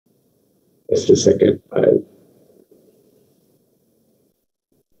Just a second.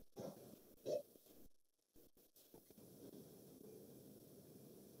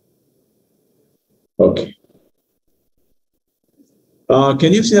 Okay.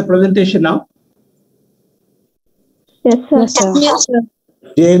 Can you see the presentation now? Yes, sir. Yes, sir. Yes, sir.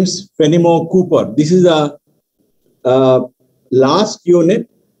 James Fenimore Cooper. This is the last unit,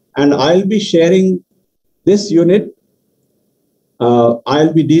 and I'll be sharing this unit.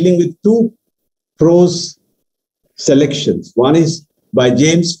 I'll be dealing with two prose selections. One is by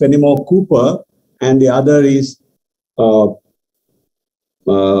James Fenimore Cooper, and the other is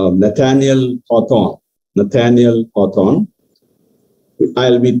Nathaniel Hawthorne.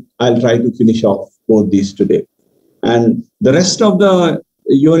 I'll try to finish off both these today, and the rest of the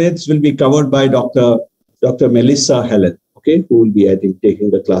units will be covered by Dr. Melissa Helen. Okay, who will be, I think, taking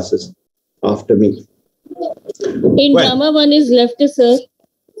the classes after me. In drama, one is left, sir.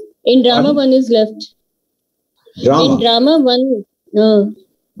 In drama, one is left. Drama. In drama, one. No.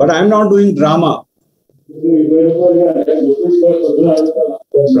 But I'm not doing drama.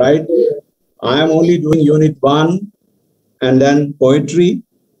 Right? I am only doing unit 1 and then poetry.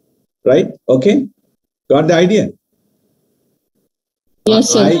 Right? Okay? Got the idea?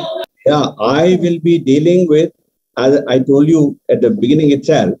 Yes, sir. I will be dealing with, as I told you at the beginning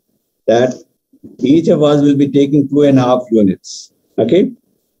itself, that each of us will be taking 2.5 units. Okay?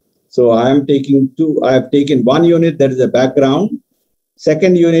 So I have taken 1 unit, that is a background.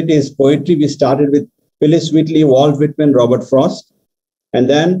 Second unit is poetry. We started with Phyllis Whitley, Walt Whitman, Robert Frost. And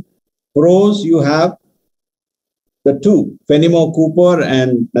then prose, you have the two, Fenimore Cooper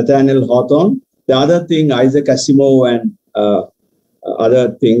and Nathaniel Hawthorne. The other thing, Isaac Asimov and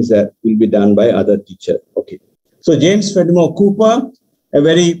other things that will be done by other teachers. Okay. So James Fenimore Cooper, a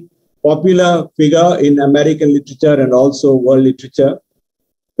very popular figure in American literature and also world literature.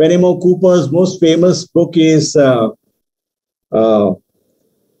 Fenimore Cooper's most famous book is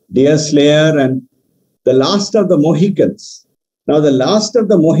Deerslayer and The Last of the Mohicans. Now, The Last of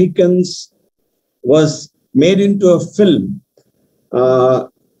the Mohicans was made into a film,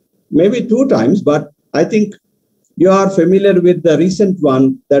 maybe 2 times, but I think you are familiar with the recent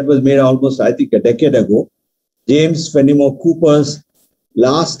one that was made almost, I think, a decade ago, James Fenimore Cooper's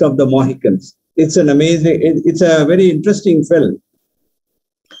Last of the Mohicans. It's an amazing, it's a very interesting film.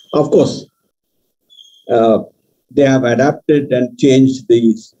 Of course, they have adapted and changed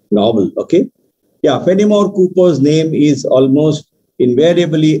the novel, okay? Yeah, Fenimore Cooper's name is almost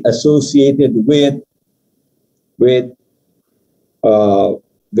invariably associated with The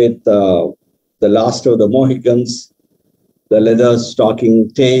Last of the Mohicans, The Leather Stocking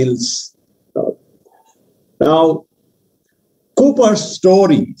Tales. Now, Cooper's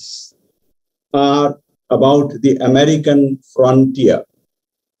stories are about the American frontier.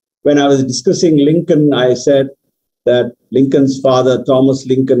 When I was discussing Lincoln, I said that Lincoln's father, Thomas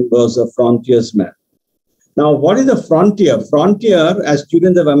Lincoln, was a frontiersman. Now, what is a frontier? Frontier, as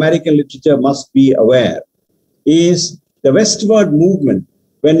students of American literature must be aware, is the westward movement.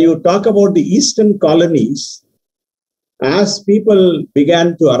 When you talk about the eastern colonies, as people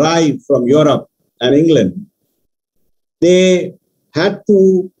began to arrive from Europe and England, they had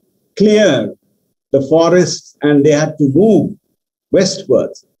to clear the forests and they had to move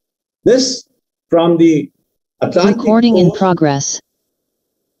westwards. This from the Atlantic Recording coast. In progress.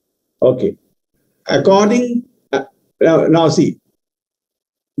 Okay. Now see,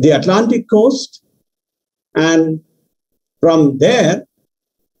 the Atlantic coast, and from there,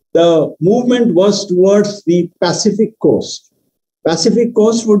 the movement was towards the Pacific coast. Pacific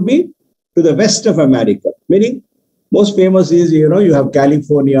coast would be to the west of America, meaning most famous is, you have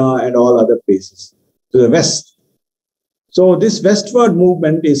California and all other places to the west. So this westward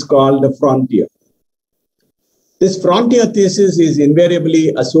movement is called the frontier. This frontier thesis is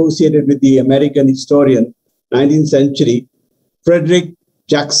invariably associated with the American historian, 19th century, Frederick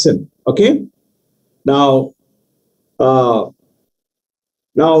Jackson. Okay? Now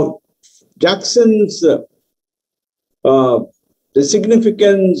Jackson's, the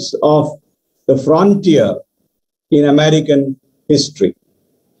significance of the frontier in American history.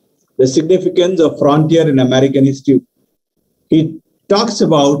 The significance of frontier in American history. He talks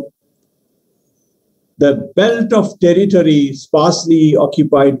about the belt of territory sparsely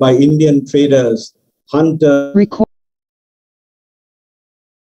occupied by Indian traders, hunters.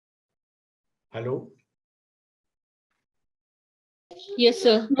 Hello? Yes,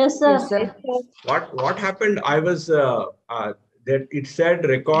 sir. Yes, sir. Yes, sir. What happened? I was that it said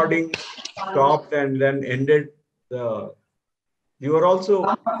recording stopped and then ended. You were also.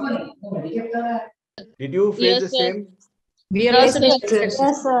 Did you face Yes, the sir. same? We are also Yes,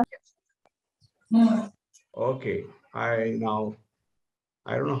 sir. Okay. I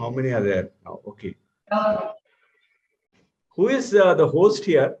don't know how many are there now. Okay. Who is the host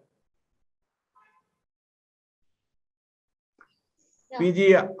here?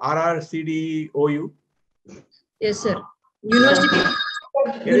 PGRRCDE OU? Yes, sir. University.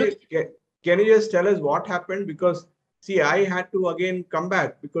 Can you just tell us what happened? Because see, I had to again come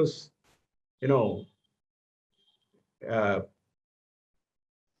back because,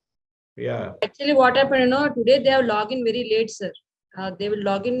 yeah. Actually, what happened, today they have logged in very late, sir. They will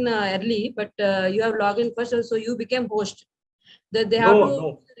log in early, but you have logged in first, so you became host. They have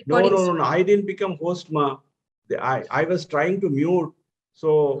to No. I didn't become host, ma. I was trying to mute,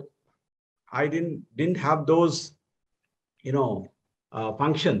 so I didn't have those,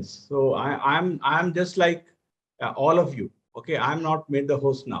 functions. So I'm just like all of you. Okay, I'm not made the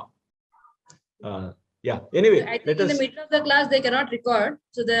host now. Yeah. Anyway, I think in the middle of the class they cannot record,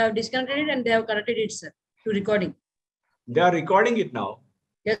 so they have disconnected it and they have connected it, sir, to recording. They are recording it now.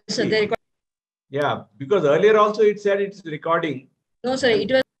 Yes, sir. They record. Yeah, because earlier also it said it's recording. No, sir.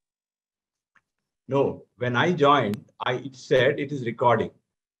 It was. No, when I joined, it said it is recording,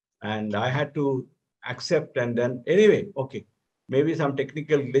 and I had to accept. And then anyway, okay, maybe some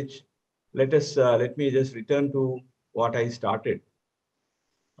technical glitch. Let me just return to what I started.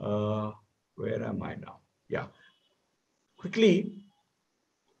 Where am I now? Yeah. Quickly,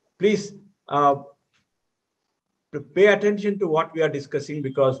 please pay attention to what we are discussing,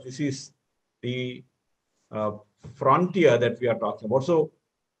 because this is the frontier that we are talking about. So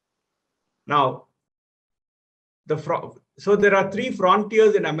now, so there are three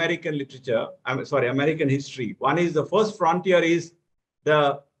frontiers in American literature. American history. One is the first frontier is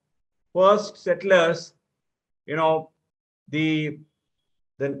the first settlers, the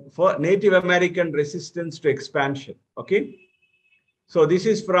Native American resistance to expansion. Okay. So this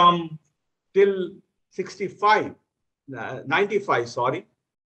is from till 95, sorry.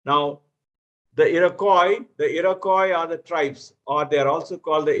 Now, the Iroquois are the tribes, or they are also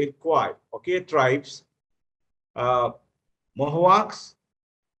called the Iroquois, okay, tribes. Mohawks,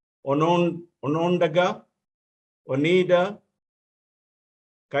 Onondaga, Oneida,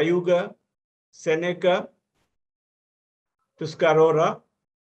 Cayuga, Seneca, Tuscarora.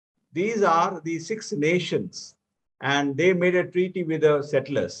 These are the 6 nations, and they made a treaty with the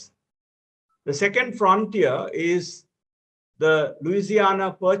settlers. The second frontier is the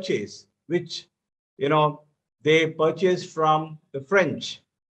Louisiana Purchase, which, they purchased from the French.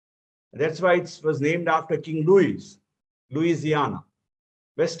 That's why it was named after King Louis, Louisiana.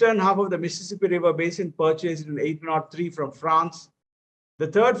 Western half of the Mississippi River Basin purchased in 1803 from France. The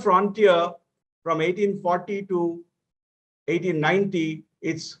third frontier from 1840 to 1890,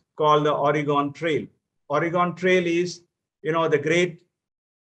 it's called the Oregon Trail. Oregon Trail is, the great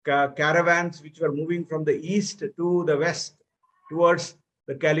caravans which were moving from the east to the west towards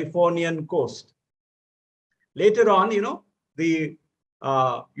the Californian coast. Later on, the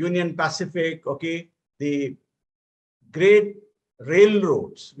Union Pacific, okay, the great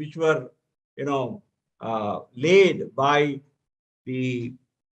railroads which were, laid by the,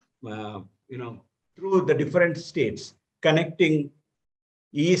 through the different states, connecting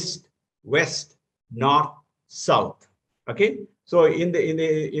east, west, north, south. Okay. So in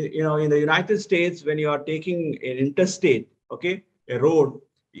the United States, when you are taking an interstate, okay, a road,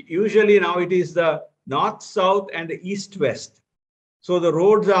 usually now it is the north, south, and the east, west. So the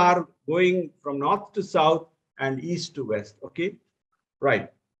roads are going from north to south and east to west. Okay. Right.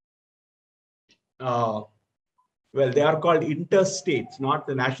 Well, they are called interstates, not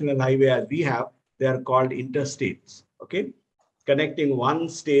the national highway as we have. They are called interstates. Okay. Connecting one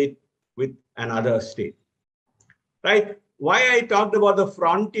state with another state. Right. Why I talked about the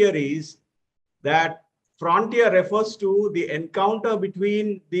frontier is that frontier refers to the encounter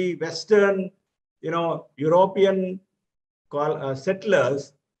between the Western, European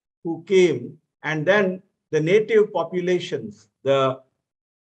settlers who came, and then the native populations, the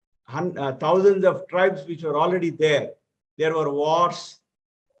thousands of tribes which were already there. There were wars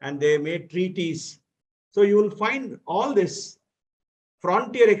and they made treaties. So you will find all this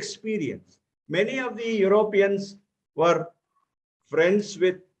frontier experience. Many of the Europeans were friends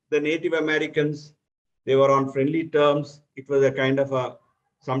with the Native Americans. They were on friendly terms. It was a kind of a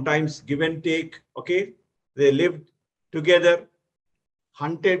sometimes give and take. Okay. They lived together,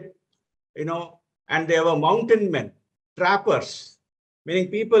 hunted, and they were mountain men, trappers, meaning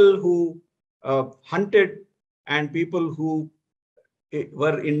people who hunted and people who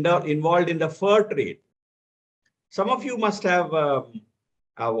were involved in the fur trade. Some of you must have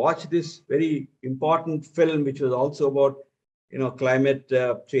watched this very important film, which was also about, climate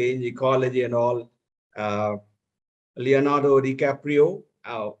change, ecology and all. Leonardo DiCaprio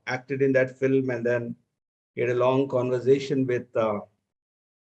acted in that film, and then he had a long conversation with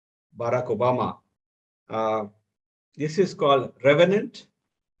Barack Obama. This is called Revenant.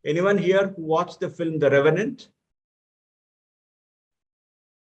 Anyone here who watched the film The Revenant?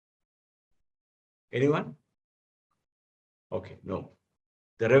 Anyone? Okay, no.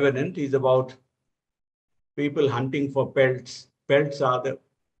 The Revenant is about people hunting for pelts. Pelts are the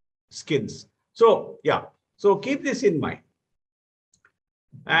skins. So, yeah. So keep this in mind.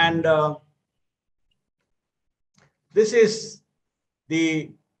 And this is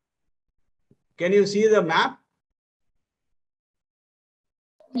the, can you see the map?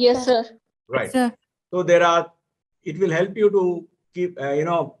 Yes, sir. Right. Sir. So there are, it will help you to keep,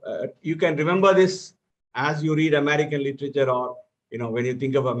 you can remember this as you read American literature, or, when you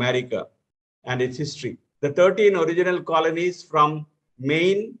think of America and its history. The 13 original colonies from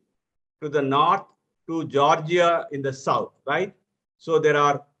Maine to the north to Georgia in the south, right? So there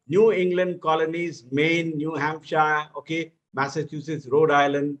are New England colonies, Maine, New Hampshire, okay, Massachusetts, Rhode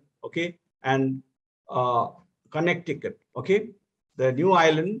Island, okay, and Connecticut, okay. The New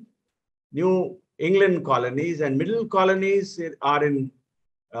England colonies and middle colonies are in,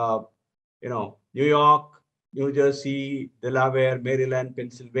 New York, New Jersey, Delaware, Maryland,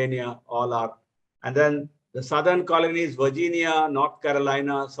 Pennsylvania, all are. And then the southern colonies, Virginia, North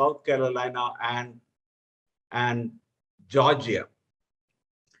Carolina, South Carolina, and Georgia.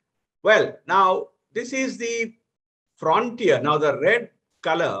 Well, now this is the frontier. Now the red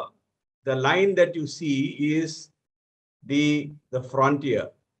color, the line that you see is the frontier.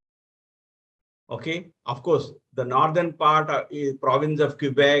 Okay, of course, the northern part is province of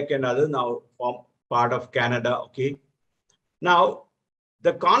Quebec and others now form part of Canada. Okay, now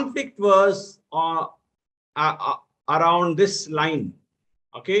the conflict was around this line.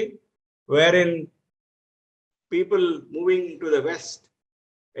 Okay, wherein people moving to the west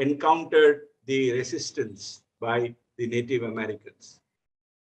encountered the resistance by the Native Americans.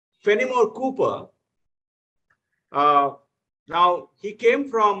 Fenimore Cooper, now he came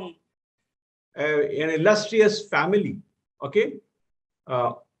from an illustrious family, okay?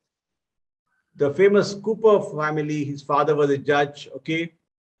 The famous Cooper family, his father was a judge, okay?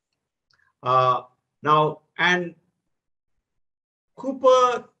 Now, and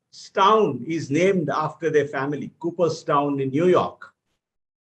Cooperstown is named after their family, Cooperstown in New York.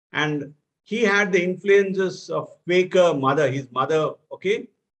 And he had the influences of Quaker mother. His mother, okay,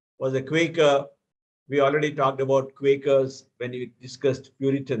 was a Quaker. We already talked about Quakers when we discussed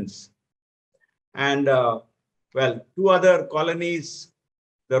Puritans. And well, two other colonies,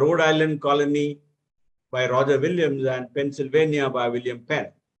 the Rhode Island colony by Roger Williams and Pennsylvania by William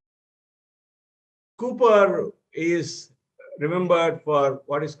Penn. Cooper is remembered for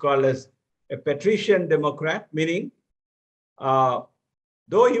what is called as a patrician Democrat, meaning though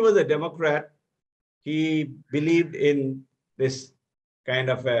he was a Democrat, he believed in this kind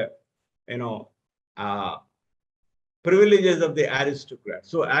of a, privileges of the aristocrat.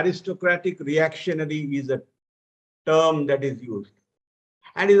 So aristocratic reactionary is a term that is used.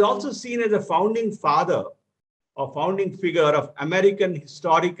 And is also seen as a founding father or founding figure of American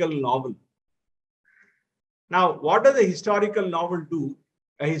historical novel. Now, what does a historical novel do?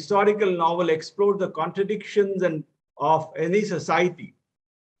 A historical novel explores the contradictions of any society.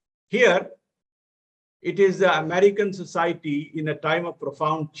 Here, it is the American society in a time of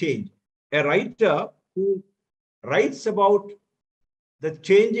profound change. A writer who writes about the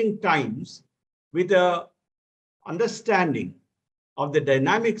changing times with an understanding of the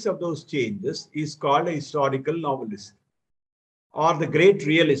dynamics of those changes is called a historical novelist or the great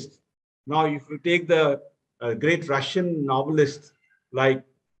realist. Now, if you take the great Russian novelists like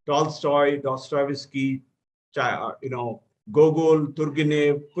Tolstoy, Dostoevsky, Gogol,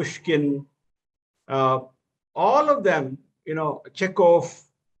 Turgenev, Pushkin, all of them, Chekhov,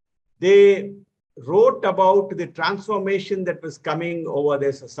 they wrote about the transformation that was coming over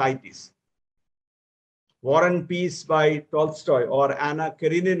their societies. War and Peace by Tolstoy, or Anna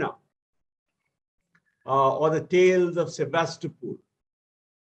Karenina, or the Tales of Sebastopol.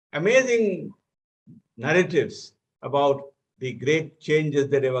 Amazing narratives about the great changes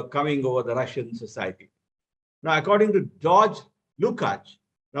that were coming over the Russian society. Now, according to George Lukács,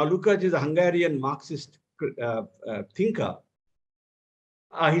 now Lukács is a Hungarian Marxist thinker,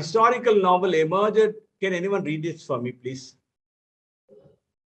 a historical novel emerged. Can anyone read this for me, please?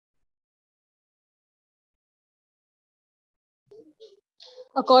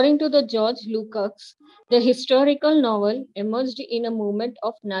 According to the George Lukács, the historical novel emerged in a movement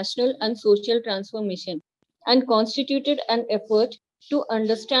of national and social transformation and constituted an effort to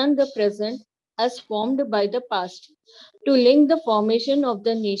understand the present as formed by the past to link the formation of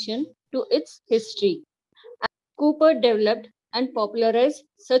the nation to its history. Cooper developed and popularized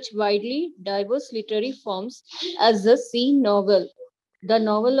such widely diverse literary forms as the scene novel. The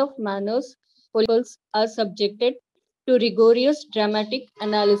novel of manners, politics are subjected to rigorous dramatic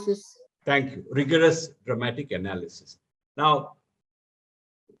analysis. Thank you. Rigorous dramatic analysis. Now,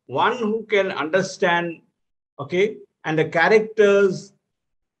 one who can understand, okay, and the characters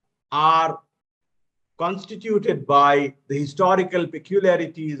are constituted by the historical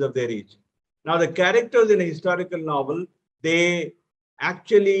peculiarities of their age. Now, the characters in a historical novel, they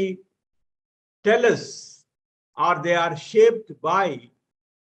actually tell us, or they are shaped by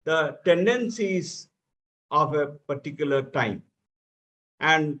the tendencies of a particular time.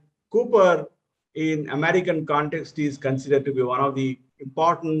 And Cooper, in American context, is considered to be one of the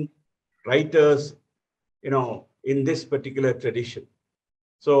important writers, in this particular tradition.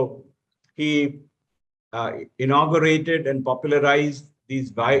 So he inaugurated and popularized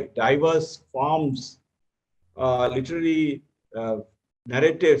these diverse forms, literary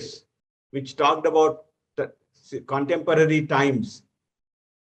narratives, which talked about the contemporary times,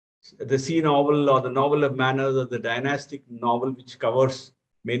 the sea novel or the novel of manners or the dynastic novel, which covers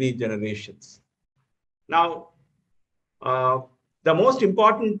many generations. Now, the most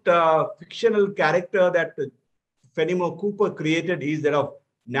important fictional character that Fenimore Cooper created is that of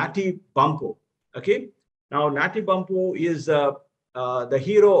Natty Bumppo. Okay. Now, Natty Bumppo is the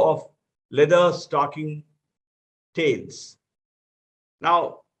hero of Leather Stocking Tales.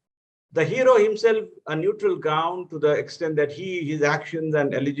 Now, the hero himself a neutral ground to the extent that his actions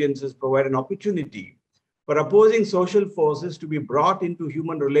and allegiances provide an opportunity for opposing social forces to be brought into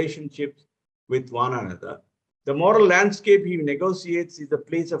human relationships with one another. The moral landscape he negotiates is the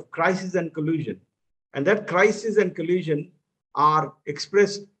place of crisis and collusion. And that crisis and collusion are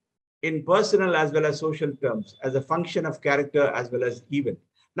expressed in personal as well as social terms as a function of character as well as event.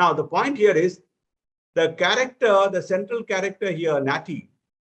 Now, the point here is the character, the central character here, Natty,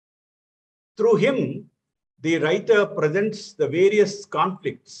 through him, the writer presents the various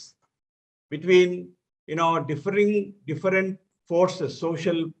conflicts between, different forces,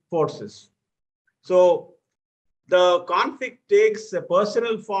 social forces. So the conflict takes a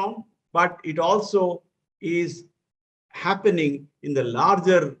personal form, but it also is happening in the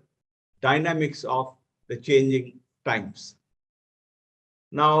larger dynamics of the changing times.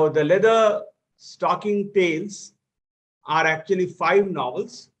 Now, the Leather Stocking Tales are actually 5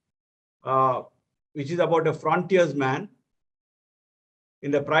 novels, which is about a frontiersman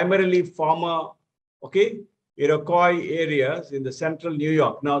in the primarily former, Iroquois areas in the central New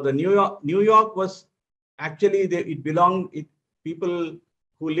York. Now, the New York was actually, people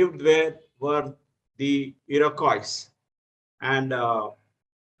who lived there were the Iroquois. And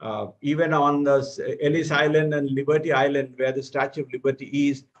even on the Ellis Island and Liberty Island, where the Statue of Liberty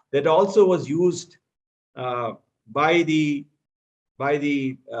is, that also was used by the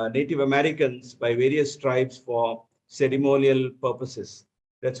Native Americans, by various tribes for ceremonial purposes.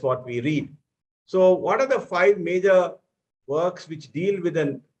 That's what we read. So what are the 5 major works which deal with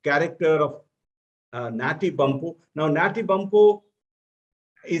a character of Natty Bumppo? Now, Natty Bumppo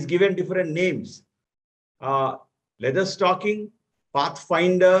is given different names. Leather Stocking,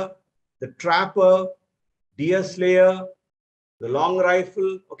 Pathfinder, the Trapper, Deer Slayer, the Long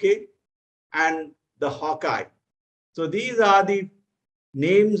Rifle, and the Hawkeye. So these are the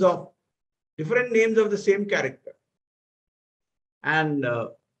different names of the same character. And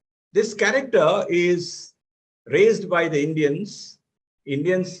this character is raised by the Indians.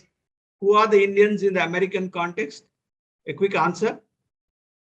 Indians, who are the Indians in the American context? A quick answer.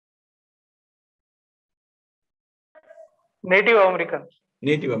 Native Americans.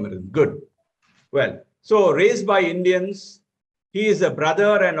 Native Americans, good. Well, so raised by Indians, he is a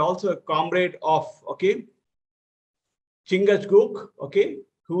brother and also a comrade of, Chingachgook,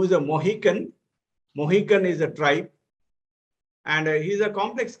 who is a Mohican. Mohican is a tribe. And he's a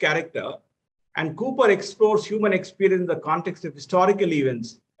complex character. And Cooper explores human experience in the context of historical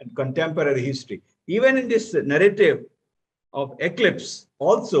events and contemporary history. Even in this narrative of Eclipse,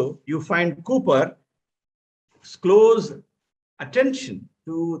 also, you find Cooper close attention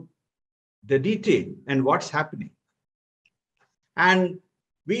to the detail and what's happening. And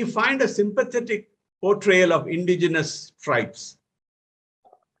we find a sympathetic portrayal of indigenous tribes.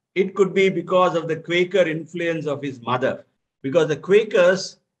 It could be because of the Quaker influence of his mother, because the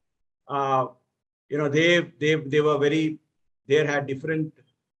Quakers, they had different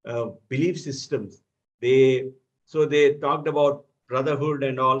belief systems. So they talked about brotherhood,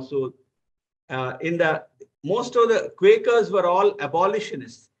 and also most of the Quakers were all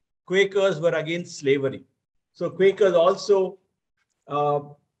abolitionists. Quakers were against slavery. So Quakers also,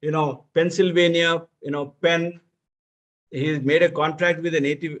 Pennsylvania, Penn, he made a contract with the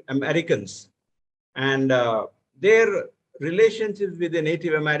Native Americans, and their relationships with the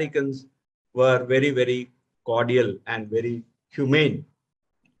Native Americans were very, very cordial and very humane.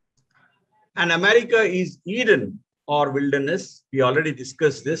 And America is Eden or wilderness. We already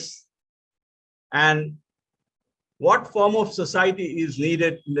discussed this. And what form of society is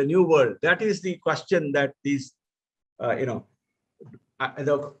needed in the new world? That is the question that these, on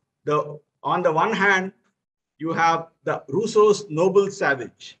the one hand, you have the Rousseau's noble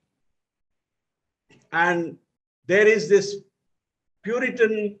savage. And there is this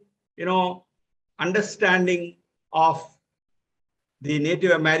Puritan, understanding of the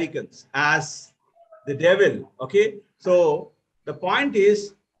Native Americans as the devil. Okay. So the point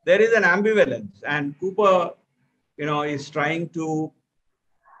is there is an ambivalence, and Cooper, is trying to,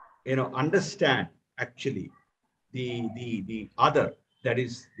 understand actually the other, that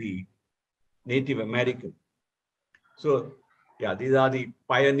is the Native American. So yeah, these are the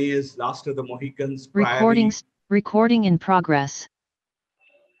pioneers, last of the Mohicans. Recording in progress.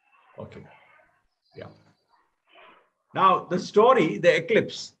 Okay. Yeah. Now the story, the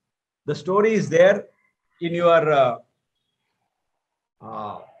eclipse, the story is there in your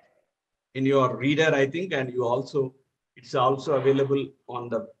reader, I think, and it's also available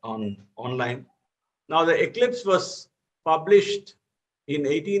on online. Now the eclipse was published in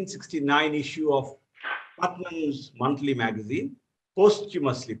 1869 issue of Putnam's Monthly Magazine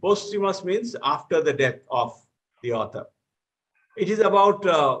posthumously. Posthumous means after the death of the author. It is about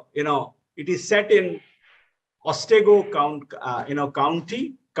it is set in Otsego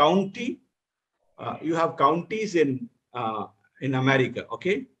County. You have counties in America,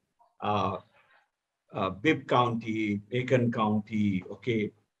 okay? Bibb County, Macon County,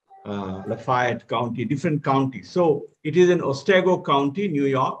 okay, Lafayette County, different counties. So it is in Otsego County, New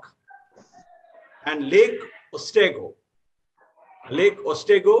York, and Lake Otsego,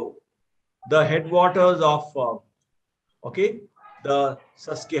 the headwaters of the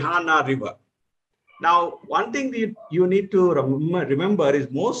Susquehanna River. Now, one thing that you need to remember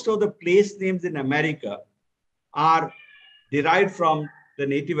is most of the place names in America are derived from the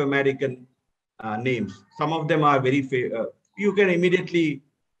Native American names. Some of them are very, you can immediately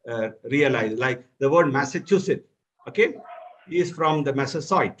realize, like the word Massachusetts, okay, is from the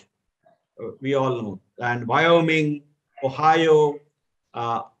Massasoit, we all know. And Wyoming, Ohio,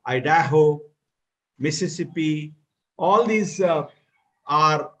 Idaho, Mississippi, all these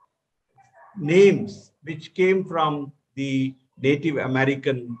are names which came from the Native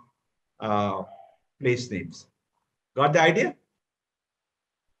American place names. Got the idea?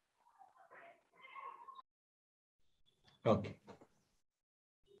 Okay.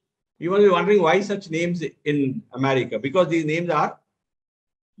 You will be wondering why such names in America, because these names are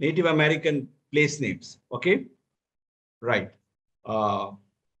Native American place names. Okay. Right.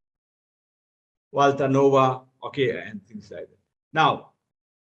 Walter Nova. Okay. And things like that. Now,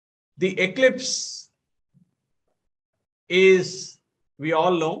 the eclipse is, we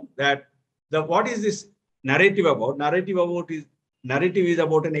all know that what is this narrative about? Narrative is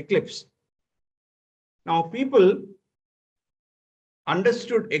about an eclipse. Now, people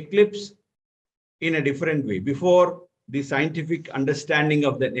understood eclipse in a different way. Before the scientific understanding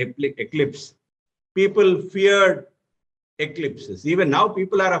of the eclipse, people feared eclipses. Even now,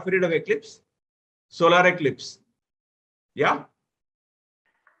 people are afraid of eclipse, solar eclipse. Yeah?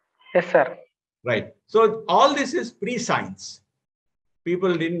 Yes, sir. Right. So all this is pre-science.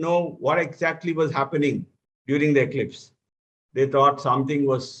 People didn't know what exactly was happening during the eclipse. They thought something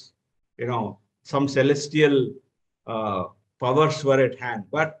was, some celestial powers were at hand.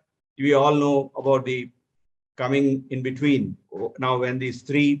 But we all know about the coming in between. Now, when these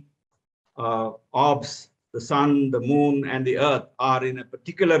three orbs, the sun, the moon, and the earth, are in a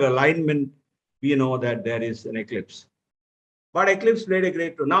particular alignment, we know that there is an eclipse. But eclipse played a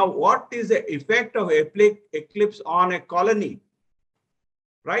great role. Now, what is the effect of eclipse on a colony?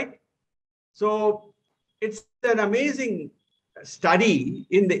 Right? So it's an amazing study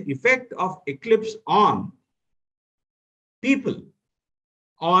in the effect of eclipse on people,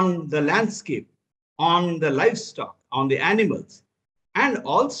 on the landscape, on the livestock, on the animals. And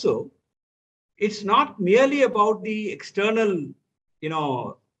also, it's not merely about the external,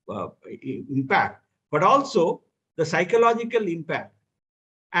 impact, but also the psychological impact.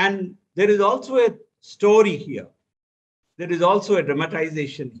 And there is also a story here. There is also a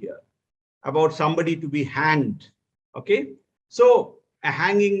dramatization here about somebody to be hanged. Okay. So a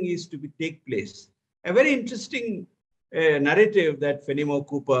hanging is to take place. A very interesting a narrative that Fenimore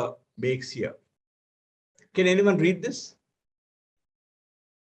Cooper makes here. Can anyone read this?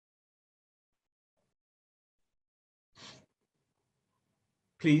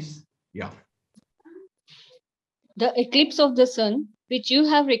 Please. Yeah. The eclipse of the sun, which you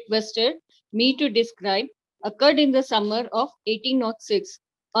have requested me to describe, occurred in the summer of 1806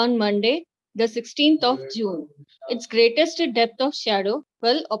 on Monday, the 16th of June. Its greatest depth of shadow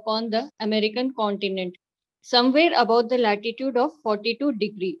fell upon the American continent, somewhere about the latitude of 42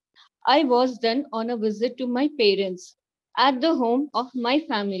 degrees. I was then on a visit to my parents at the home of my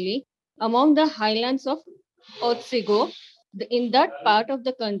family among the highlands of Otsego, in that part of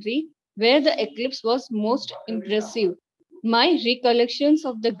the country where the eclipse was most impressive. My recollections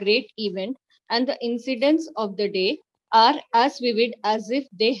of the great event and the incidents of the day are as vivid as if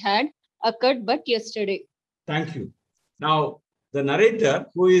they had occurred but yesterday. Thank you. Now, the narrator,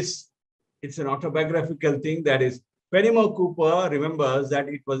 it's an autobiographical thing, that is, Fenimore Cooper remembers that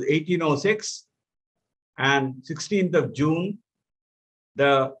it was 1806 and 16th of June,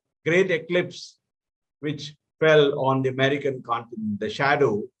 the great eclipse which fell on the American continent, the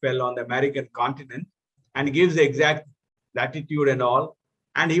shadow fell on the American continent, and gives the exact latitude and all.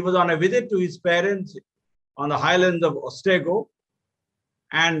 And he was on a visit to his parents on the highlands of Otsego,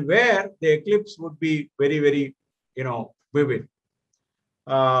 and where the eclipse would be very, very, vivid.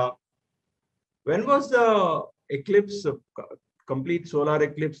 When was the eclipse, complete solar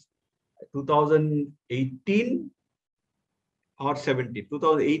eclipse? 2018 or 17?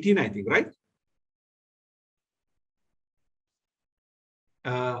 2018, I think, right?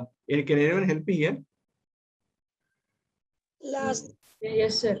 Can anyone help me here? Yes,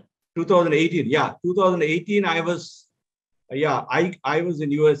 sir. 2018, yeah, 2018. I was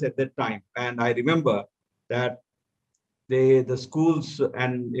in US at that time, and I remember that the schools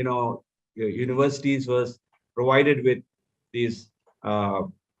and universities was provided with these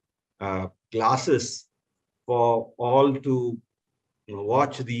glasses for all to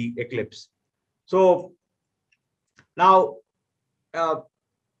watch the eclipse. So now the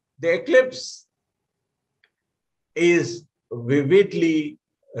eclipse is vividly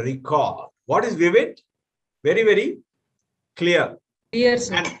recalled. What is vivid? Very, very clear. Clear,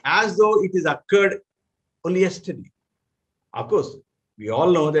 sir. And as though it is occurred only yesterday. Of course, we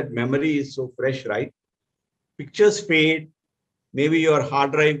all know that memory is so fresh, right? Pictures fade. Maybe your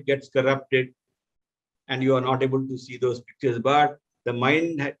hard drive gets corrupted and you are not able to see those pictures. But the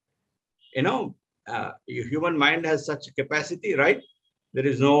mind, human mind has such a capacity, right? There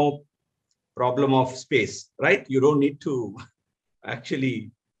is no problem of space, right? You don't need to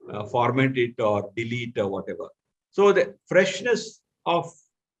actually format it or delete or whatever. So the freshness of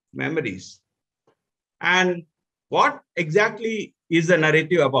memories. And what exactly is the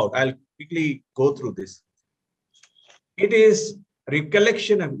narrative about? I'll quickly go through this. It is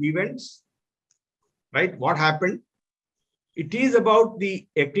recollection of events, right? What happened? It is about the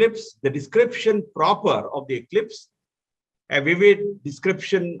eclipse, the description proper of the eclipse, a vivid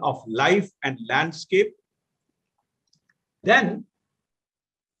description of life and landscape. Then,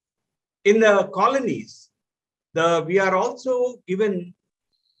 in the colonies, we are also given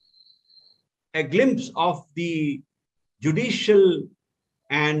a glimpse of the judicial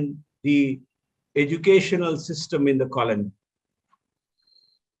and the educational system in the colony.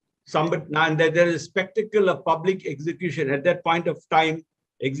 And there is a spectacle of public execution. At that point of time,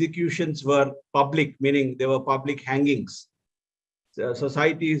 executions were public, meaning there were public hangings.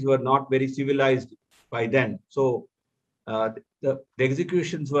 Societies were not very civilized by then. So the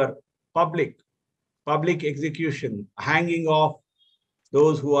executions were public execution, hanging of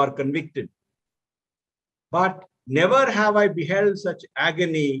those who are convicted. But never have I beheld such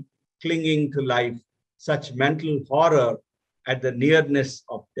agony clinging to life, such mental horror at the nearness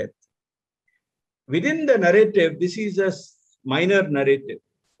of death. Within the narrative, this is a minor narrative.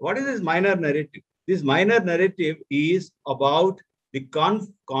 What is this minor narrative? This minor narrative is about the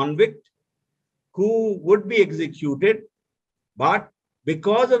convict who would be executed, but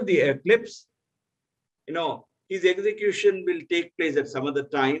because of the eclipse, his execution will take place at some other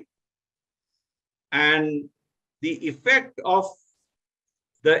time. And the effect of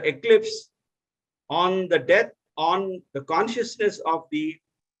the eclipse on the death, on the consciousness of the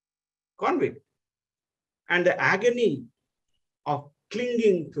convict, and the agony of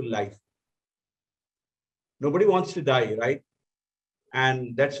clinging to life. Nobody wants to die, right?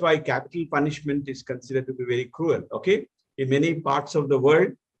 And that's why capital punishment is considered to be very cruel, okay? In many parts of the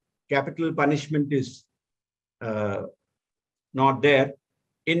world, capital punishment is not there.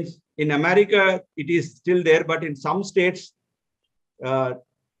 In America, it is still there, but in some states,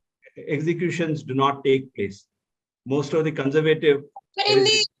 executions do not take place. most of the conservative,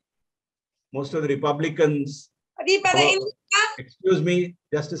 most of the Republicans, excuse me,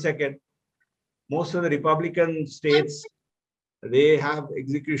 just a second. Most of the Republican states, they have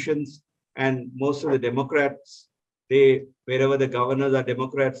executions, and most of the Democrats, wherever the governors are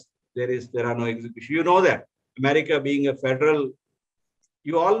Democrats, there are no executions. You know that. America being a federal,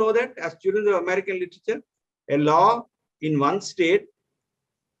 you all know that as students of American literature, a law in one state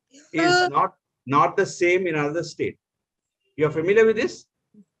is not the same in another state. You are familiar with this?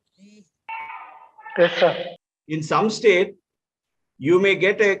 Yes, sir. In some state, you may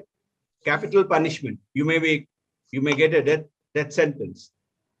get a capital punishment. You may get a death sentence.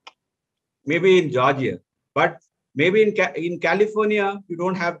 Maybe in Georgia, but maybe in California, you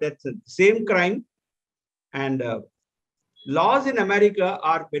don't have death sentence. Same crime, and laws in America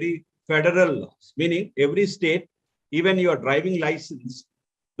are very federal laws, meaning every state, even your driving license,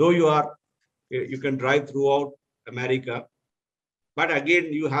 though you can drive throughout America, but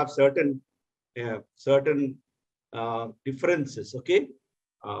again, you have certain differences, okay?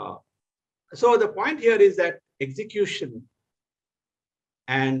 So the point here is that execution,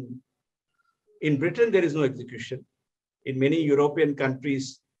 and in Britain, there is no execution. In many European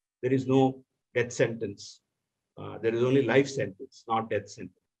countries, there is no death sentence. There is only life sentence, not death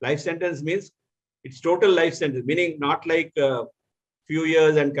sentence. Life sentence means it's total life sentence, meaning not like a few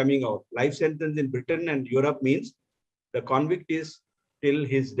years and coming out. Life sentence in Britain and Europe means the convict is till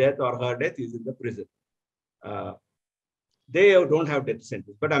his death or her death is in the prison. They don't have death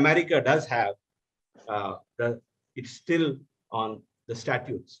sentence, but America does have. It's still on the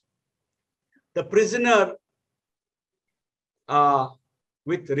statutes. The prisoner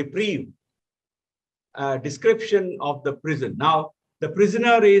with reprieve, description of the prison. Now, the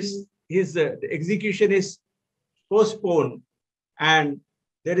prisoner his execution is postponed, and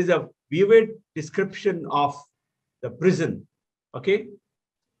there is a vivid description of the prison. Okay,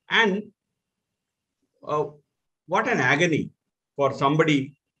 and what an agony for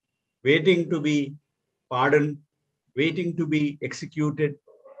somebody waiting to be pardoned, waiting to be executed,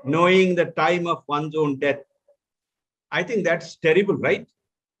 knowing the time of one's own death. I think that's terrible, right?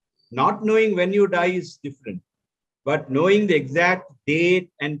 Not knowing when you die is different, but knowing the exact date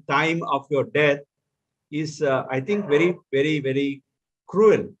and time of your death is, I think, very, very, very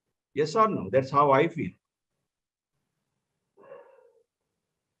cruel. Yes or no? That's how I feel.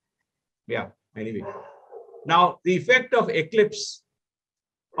 Yeah, anyway. Now, the effect of eclipse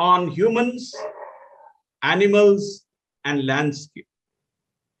on humans, animals, and landscape.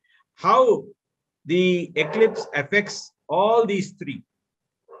 How the eclipse affects all these three.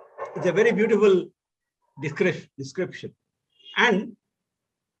 It's a very beautiful description. And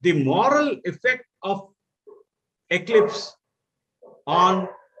the moral effect of eclipse on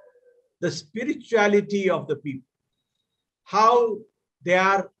the spirituality of the people. How they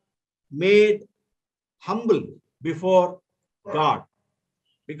are made humble before God.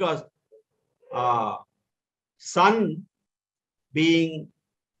 Because sun being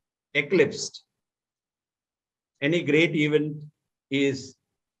eclipsed, any great event is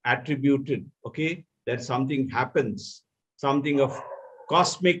attributed, okay, that something happens, something of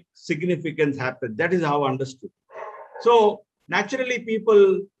cosmic significance happens. That is how understood. So naturally,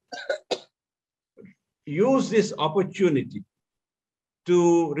 people use this opportunity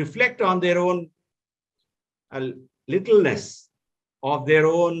to reflect on their own littleness, of their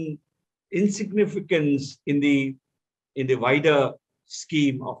own insignificance in the wider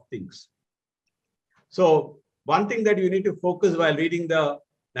scheme of things. So one thing that you need to focus while reading the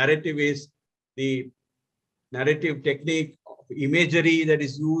narrative is the narrative technique of imagery that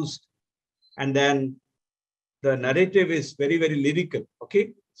is used, and then the narrative is very, very lyrical.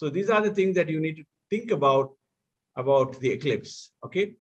 Okay, so these are the things that you need to think about the eclipse. Okay,